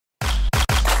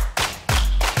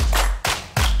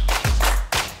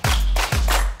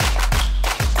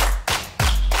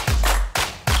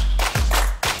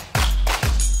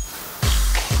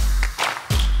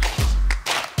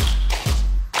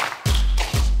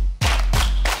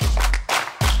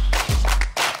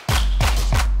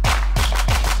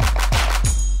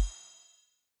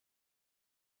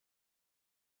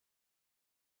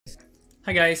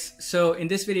Hi guys, so in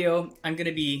this video, I'm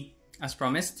gonna be, as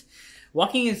promised,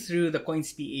 walking you through the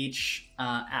Coins.ph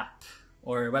app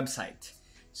or website.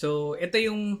 So ito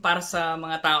yung para sa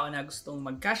mga tao na gustong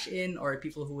mag-cash in or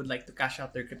people who would like to cash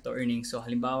out their crypto earnings. So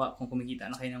halimbawa, kung kumikita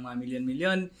na kayo ng mga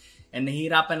milyon-milyon and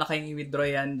nahihirapan na kayong i-withdraw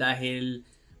yan dahil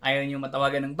ayaw nyo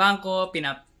matawagan ng bangko,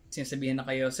 sinasabihan na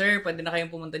kayo, sir, pwede na kayong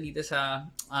pumunta dito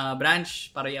sa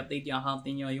branch para i-update yung account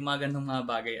niyo, yung mga ganung mga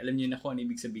bagay. Alam niyo na kung ano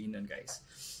ibig sabihin nun, guys.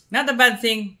 Not a bad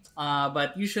thing,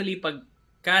 but usually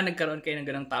pagka nagkaroon kayo ng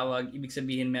ganang tawag, ibig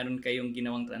sabihin meron kayong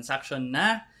ginawang transaction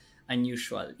na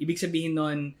unusual. Ibig sabihin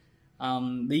nun,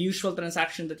 the usual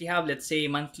transaction that you have, let's say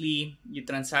monthly, you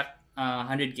transact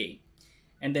 100K.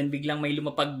 And then biglang may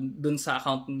lumapag dun sa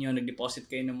account niyo,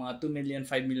 nag-deposit kayo ng mga 2 million,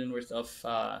 5 million worth of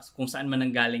kung saan man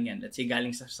nanggaling yan. Let's say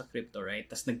galing sa crypto, right?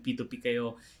 Tapos nag-P2P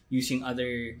kayo using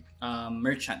other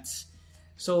merchants.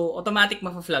 So, automatic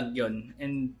mafa-flag yon.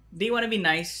 And they wanna be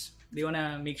nice. They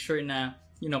wanna make sure na,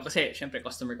 kasi syempre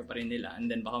customer ka pa rin nila. And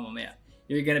then baka mamaya,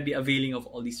 you're gonna be availing of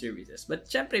all these services. But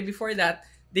syempre, before that,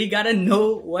 they gotta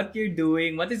know what you're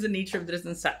doing, what is the nature of the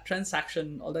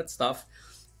transaction, all that stuff.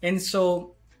 And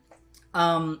so,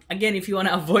 again, if you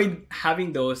wanna avoid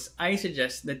having those, I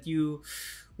suggest that you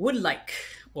would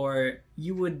or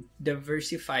you would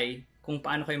diversify kung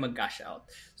paano kayo mag-cash out.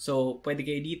 So, pwede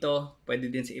kayo dito, pwede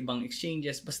din sa ibang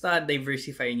exchanges, basta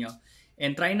diversify nyo.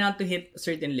 And try not to hit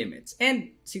certain limits.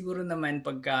 And siguro naman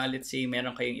pagka, let's say,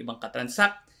 meron kayong ibang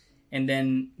katransact, and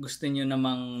then gusto nyo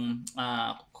namang,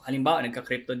 halimbawa,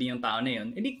 nagka-crypto din yung tao na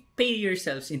yun, edi pay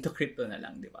yourselves into crypto na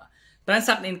lang, di ba?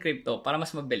 Transact in crypto para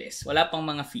mas mabilis. Wala pang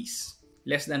mga fees.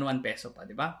 Less than 1 peso pa,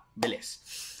 di ba? Bilis.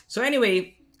 So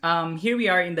anyway, here we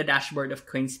are in the dashboard of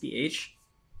Coins.ph.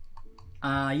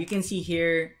 You can see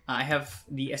here, I have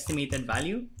the estimated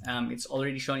value. It's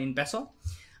already shown in peso.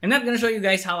 I'm not gonna show you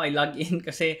guys how I log in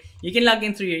kasi you can log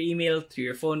in through your email, through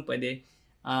your phone, pwede.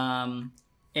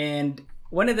 And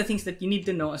one of the things that you need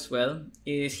to know as well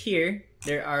is here,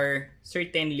 there are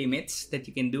certain limits that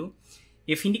you can do.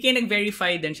 If hindi kayo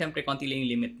nag-verify, then syempre konti lang yung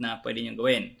limit na pwede nyo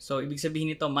gawin. So, ibig sabihin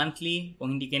nito, monthly,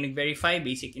 kung hindi kayo nag-verify,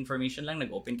 basic information lang,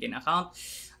 nag-open kayo ng account,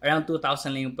 around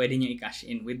 2,000 lang yung pwede nyo i-cash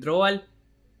in. Withdrawal,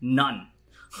 none.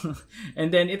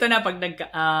 And then, ito na, pag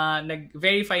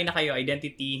nag-verify na kayo,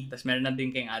 identity, tapos meron na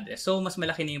din kayong address. So, mas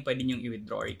malaki na yung pwede nyo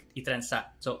i-withdraw,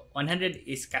 i-transact. So, 100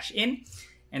 is cash in,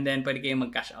 and then pwede kayong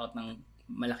mag-cash out ng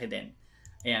malaki din.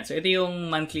 Ayan. So, ito yung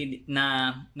monthly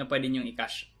na pwede nyo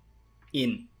i-cash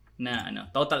in na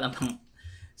total amount.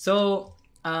 So,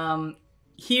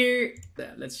 here,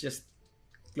 let's just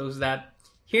close that.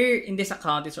 Here, in this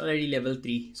account, it's already level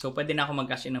 3. So, pwede na ako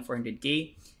mag-cash in ng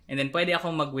 400K. And then, pwede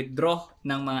akong mag-withdraw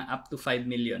ng mga up to 5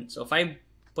 million. So,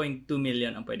 5.2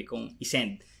 million ang pwede kong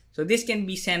isend. So, this can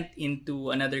be sent into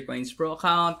another Coins Pro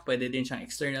account. Pwede din siyang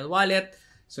external wallet.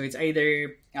 So, it's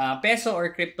either peso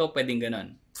or crypto. Pwedeng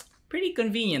ganon. Pretty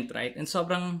convenient, right? And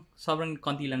sobrang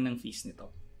konti lang ng fees nito.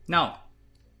 Now,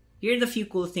 here are the few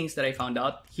cool things that I found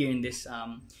out here in this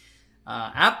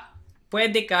app.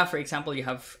 Pwede ka, for example, you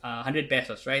have 100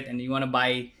 pesos, right? And you wanna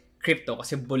buy crypto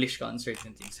kasi bullish ka on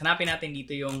certain things. Hanapin natin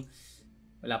dito yung,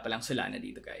 wala palang Solana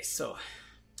dito, guys. So,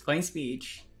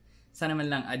 Coins.ph, sana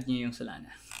man lang add nyo yung Solana.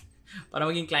 Para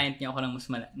maging client niyo ako ng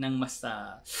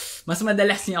mas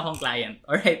madalas niyo akong client.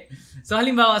 Alright? So,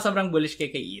 halimbawa, sobrang bullish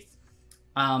kay ETH.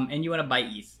 And you wanna buy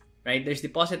ETH, right? There's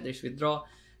deposit, there's withdraw.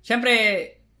 Siyempre,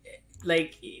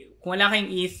 like, kung wala kayong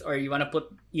ETH or you wanna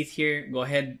put ETH here, go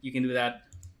ahead, you can do that.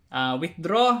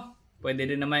 Withdraw, pwede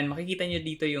din naman, makikita nyo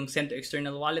dito yung send to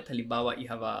external wallet. Halimbawa, you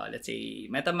have a, let's say,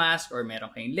 MetaMask or meron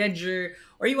kayong Ledger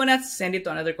or you wanna send it to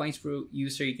another Coins Pro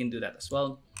user, you can do that as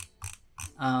well.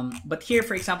 But here,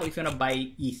 for example, if you wanna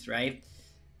buy ETH, right?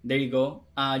 There you go.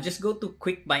 Just go to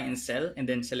quick buy and sell and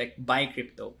then select buy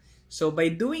crypto. So,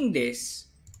 by doing this,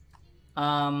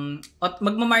 at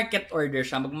magma-market order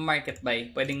siya, magma-market buy,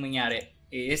 pwedeng mangyari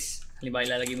is, halimbawa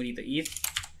ilalagay mo dito ETH.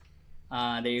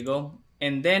 There you go.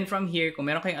 And then from here, kung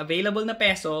meron kayong available na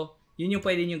peso, yun yung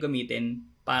pwede nyo gamitin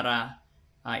para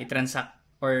i-transact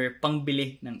or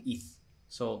pangbili ng ETH.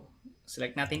 So,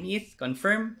 select natin ETH,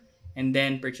 confirm, and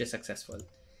then purchase successful.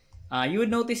 You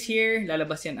would notice here,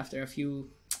 lalabas yan after a few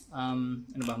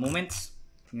moments.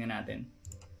 Tingnan natin.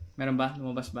 Meron ba?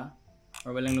 Lumabas ba?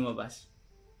 Or walang lumabas?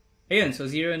 Ayun, so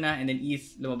 0 na, and then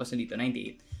ETH lumabas na dito,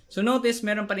 98. So notice,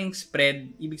 meron pa ring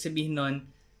spread. Ibig sabihin nun,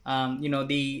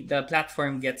 the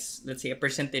platform gets, let's say, a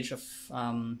percentage of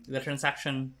the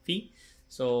transaction fee.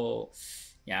 So,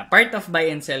 yeah, part of buy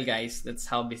and sell, guys. That's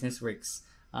how business works.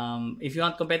 If you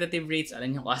want competitive rates,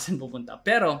 alam nyo kung asan pupunta.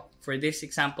 Pero, for this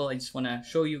example, I just wanna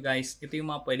show you guys, ito yung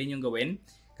mga pwede nyo gawin.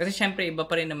 Kasi syempre, iba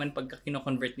pa rin naman pagka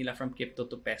kino-convert nila from crypto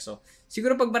to peso.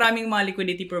 Siguro pag maraming mga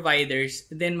liquidity providers,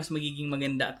 then mas magiging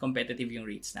maganda at competitive yung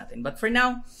rates natin. But for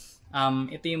now,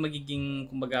 ito yung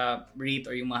magiging, kumbaga, rate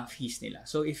or yung mga fees nila.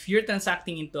 So if you're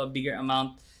transacting into a bigger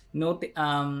amount,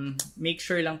 make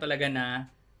sure lang talaga na,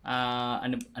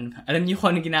 alam niyo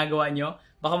kung ano ginagawa nyo.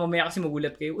 Baka mamaya kasi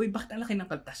magulat kayo, uy, bakit ang laki ng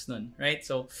kaltas nun? Right?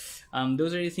 So,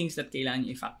 those are the things that kailangan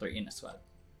nyo i-factor in as well.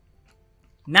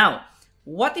 Now,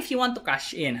 what if you want to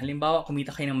cash in? Halimbawa,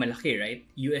 kumita kayo ng malaki, right?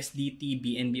 USDT,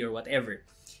 BNB, or whatever.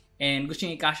 And gusto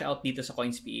nyo i-cash out dito sa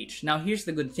Coins.ph. Now, here's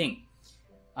the good thing.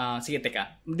 Sige,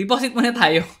 teka. Deposit muna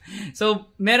tayo.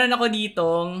 So, meron ako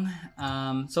ditong,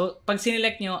 so, pag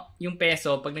sinelect nyo yung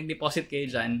peso, pag nag-deposit kayo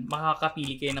dyan,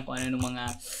 makakapili kayo ng kung ano ng mga,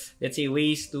 let's say,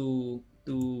 ways to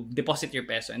deposit your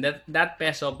peso. And that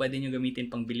peso, pwede nyo gamitin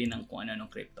pang bili ng kung ano ng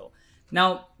crypto.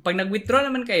 Now, pag nag-withdraw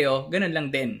naman kayo, ganun lang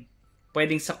din.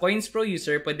 Pwedeng sa Coins Pro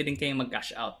user, pwede din kayong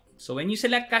mag-cash out. So, when you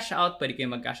select cash out, pwede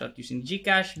kayong mag-cash out using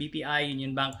GCash, BPI,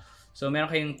 Union Bank. So,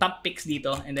 meron kayong top picks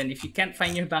dito. And then, if you can't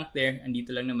find your bank there,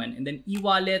 andito lang naman. And then,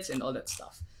 e-wallets and all that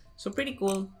stuff. So, pretty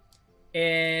cool.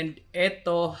 And,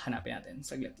 eto, hanapin natin.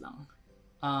 Saglit lang.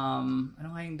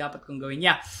 Ano nga yung dapat kong gawin?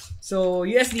 Yeah. So,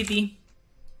 USDT.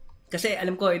 Kasi,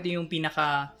 alam ko, ito yung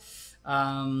pinaka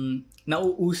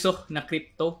nauuso na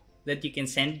crypto that you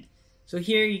can send. So,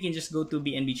 here, you can just go to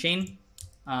BNB chain.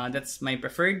 That's my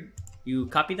preferred. You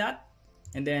copy that.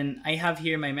 And then, I have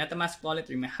here my MetaMask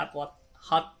wallet or my hot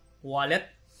wallet.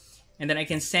 And then I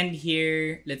can send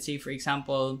here, let's say for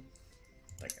example,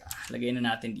 lagay na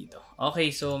natin dito. Okay,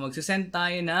 so magsisend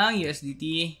tayo ng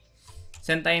USDT.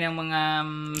 Send tayo ng mga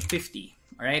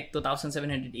 50. Alright,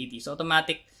 2,780. So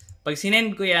automatic, pag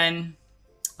sinend ko yan,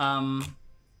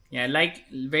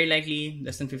 very likely,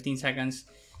 less than 15 seconds.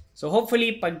 So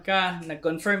hopefully, pagka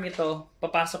nag-confirm ito,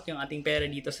 papasok yung ating pera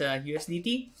dito sa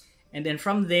USDT. And then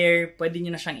from there, pwede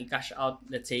nyo na siyang i-cash out,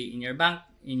 let's say, in your bank,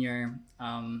 in your,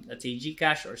 let's say,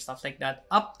 GCash or stuff like that.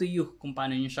 Up to you kung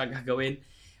paano nyo siya gagawin.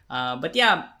 But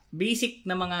yeah, basic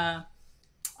na mga,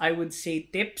 I would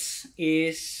say, tips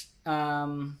is,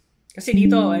 kasi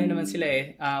dito, ano naman sila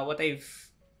what I've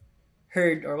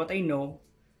heard or what I know,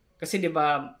 kasi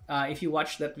diba, if you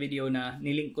watch that video na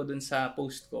nilink ko dun sa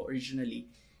post ko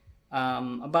originally,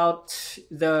 about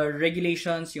the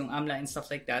regulations, yung AMLA and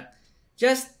stuff like that,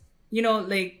 just,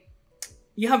 like,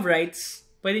 you have rights,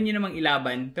 pwede nyo namang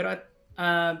ilaban, pero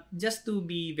just to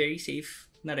be very safe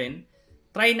na rin,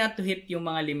 try not to hit yung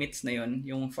mga limits na yon,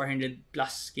 yung 400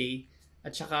 plus K,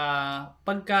 at saka,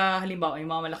 pagka, halimbawa,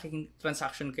 yung mga malaking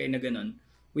transaction kayo na ganun,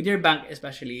 with your bank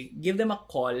especially, give them a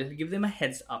call, give them a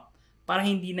heads up, para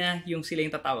hindi na yung sila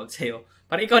yung tatawag sa'yo.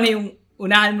 Para ikaw na yung,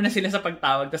 unahan mo na sila sa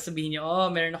pagtawag, tapos sabihin nyo,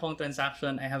 meron akong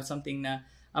transaction, I have something na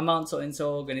amount so and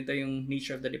so, ganito yung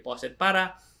nature of the deposit,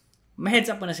 para ma-heads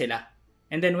up mo na sila.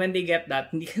 And then when they get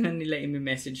that, hindi ka na nila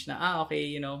i-message na,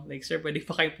 okay, like, sir, pwede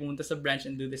pa kayo pumunta sa branch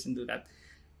and do this and do that.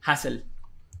 Hassle.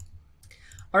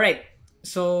 Alright.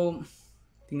 So,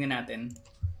 tingnan natin.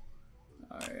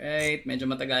 Alright. Medyo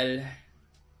matagal.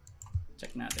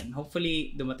 Check natin.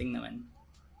 Hopefully, dumating naman.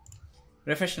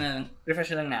 Refresh na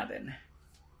lang natin.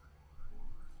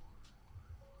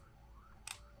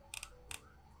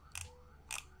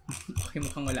 Okay,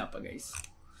 mukhang wala pa, guys.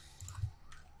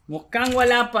 Mukhang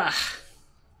wala pa.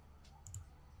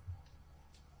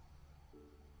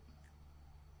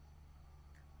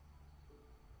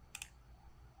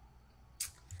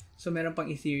 So, meron pang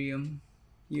Ethereum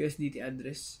USDT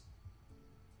address.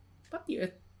 Pati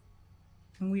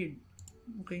ang weird.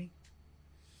 Okay.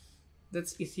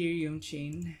 That's Ethereum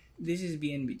chain. This is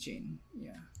BNB chain.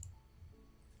 Yeah.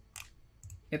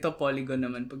 Ito Polygon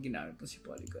naman pag ginamit mo si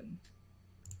Polygon.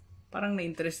 Parang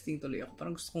na-interesting tuloy ako.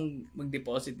 Parang gusto kong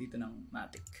mag-deposit dito ng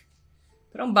Matic.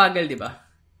 Pero ang bagal, di ba?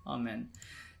 Oh man.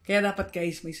 Kaya dapat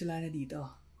guys, may Solana dito.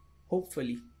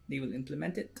 Hopefully, they will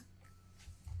implement it.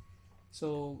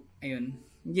 So, ayun.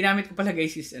 Yung ginamit ko pala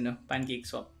guys is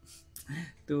PancakeSwap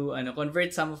to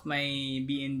convert some of my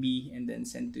BNB and then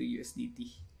send to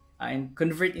USDT. And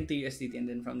convert into USDT and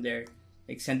then from there,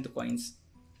 like send to coins.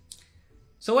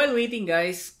 So while waiting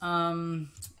guys,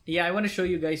 I want to show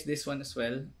you guys this one as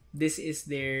well. This is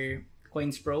their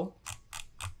Coins Pro.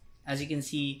 As you can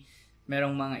see,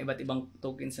 merong mga iba't ibang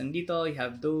tokens nandito. You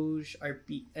have Doge,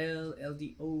 RPL,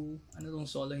 LDO. Ano tong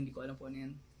solo? Hindi ko alam po ano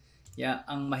yan. Yeah,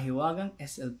 ang mahiwagang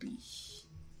SLP.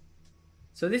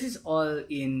 So this is all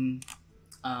in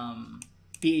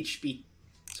PHP.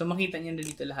 So makita niyo na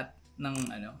dito lahat ng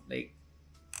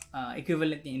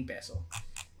equivalent niya in peso.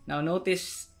 Now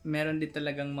notice, meron din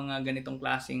talagang mga ganitong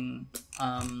klaseng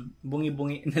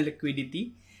bungi-bungi na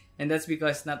liquidity. And that's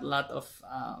because not a lot of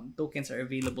tokens are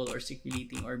available or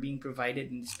circulating or being provided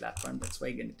in this platform. That's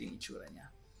why ganito yung itsura niya.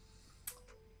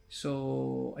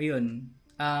 So, ayun.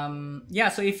 Yeah,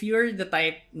 so if you're the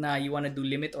type na you wanna do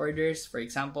limit orders, for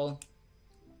example,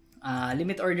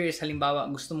 limit order is halimbawa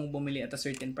gusto mong bumili at a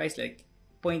certain price like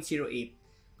 0.08.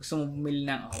 Gusto mong bumili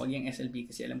ng, wag yung SLP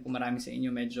kasi alam ko marami sa inyo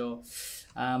medyo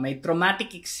may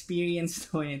traumatic experience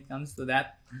when it comes to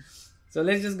that. So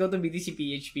let's just go to BTC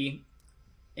PHP.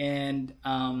 And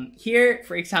here,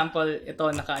 for example, ito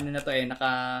naka-ano na to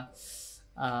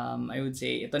I would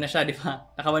say, ito na siya, di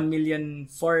ba? Naka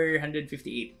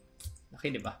 1,458,000. Okay,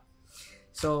 di ba?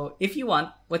 So, if you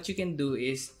want, what you can do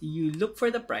is, you look for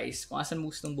the price kung asan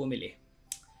mo gustong bumili.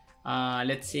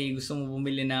 Let's say, gusto mo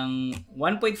bumili ng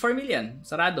 1.4 million,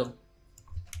 sarado.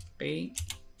 Okay?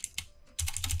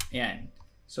 Ayan.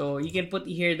 So, you can put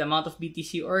here the amount of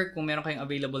BTC or kung meron kayong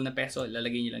available na peso,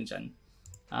 lalagay nyo lang dyan.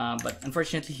 But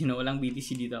unfortunately, walang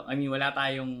BTC dito. I mean, wala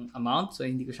tayong amount, so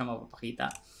hindi ko siya mapapakita.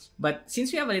 But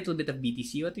since we have a little bit of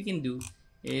BTC, what we can do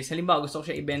is, halimbawa, gusto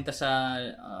ko siya ibenta sa,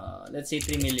 let's say,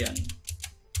 3 million.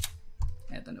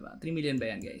 Eto na ba? 3 million ba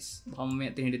yan, guys? Baka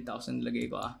mamaya 300,000 lagay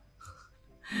ko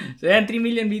So yan, 3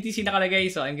 million BTC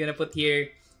nakalagay. So I'm gonna put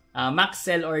here max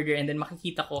sell order and then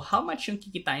makikita ko how much yung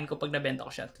kikitain ko pag nabenta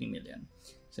ko siya at 3 million.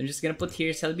 So I'm just gonna put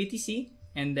here sell BTC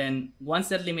and then once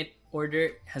that limit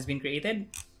order has been created,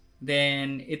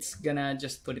 then it's gonna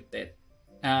just put it there.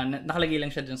 Nakalagay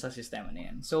lang siya dun sa sistema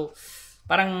na yan. So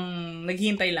parang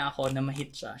naghihintay lang ako na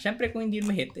ma-hit siya. Syempre kung hindi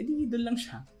ma-hit, edi doon lang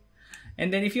siya. And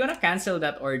then if you wanna cancel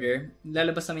that order,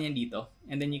 lalabas naman yan dito.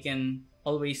 And then you can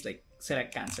always like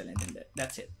select cancel and then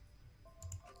that's it.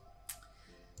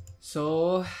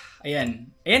 So,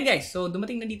 ayan. Ayan guys, so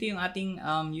dumating na dito yung ating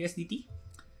USDT.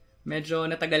 Medyo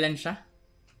natagalan siya.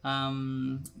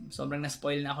 Sobrang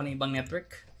na-spoil na ako ng ibang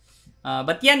network.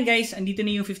 But yan guys, andito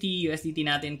na yung 50 USDT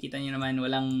natin. Kita nyo naman,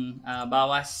 walang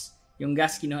bawas. Yung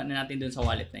gas kinuha na natin dun sa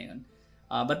wallet na yun.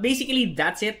 But basically,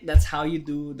 that's it. That's how you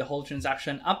do the whole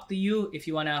transaction. Up to you if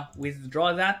you wanna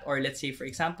withdraw that or let's say for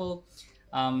example,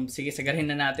 sige sagarin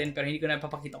na natin pero hindi ko na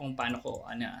papakita kung paano ko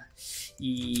ano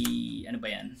ba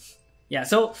yan. Yeah,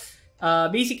 so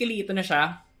basically ito na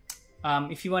siya.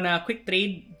 If you wanna quick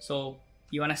trade, so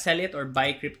you wanna sell it or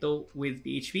buy crypto with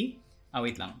PHP.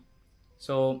 Wait lang.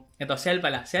 So ito sell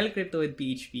pala, sell crypto with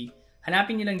PHP.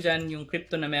 Hanapin niyo lang dyan yung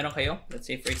crypto na meron kayo. Let's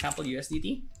say for example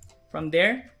USDT. From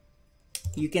there,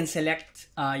 you can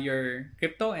select your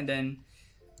crypto and then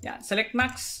yeah, select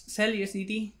max, sell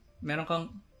USDT. Meron kang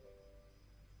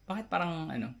bakit parang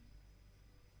ano?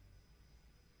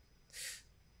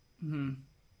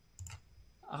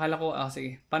 Akala ko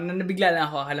sige. Parang nabigla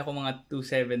lang ako. Akala ko mga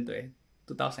 2,700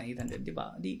 to 2,800, di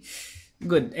ba?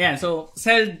 Good. Ayan, so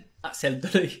sell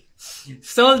tuloy.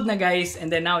 Sold na guys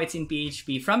and then now it's in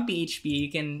PHP. From PHP,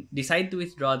 you can decide to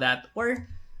withdraw that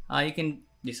or you can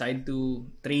decide to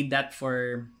trade that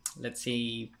for, let's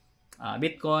say,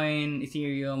 Bitcoin,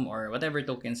 Ethereum, or whatever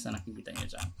tokens na nakikita nyo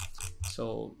dyan.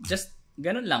 So, just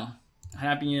ganun lang.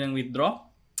 Hanapin nyo lang withdraw,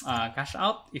 cash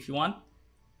out if you want,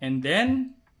 and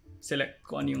then select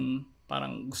kung ano yung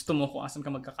parang gusto mo kung asan ka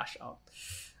magka-cash out.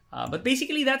 But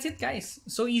basically, that's it guys.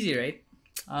 So easy, right?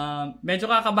 Medyo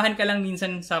kakabahan ka lang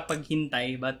minsan sa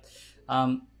paghintay, but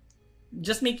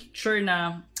just make sure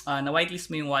na na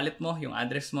whitelist mo yung wallet mo, yung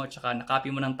address mo, tsaka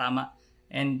na-copy mo ng tama,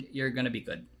 and you're gonna be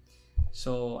good.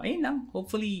 So, ayun lang.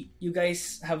 Hopefully, you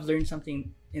guys have learned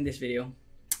something in this video.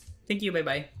 Thank you.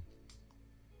 Bye-bye.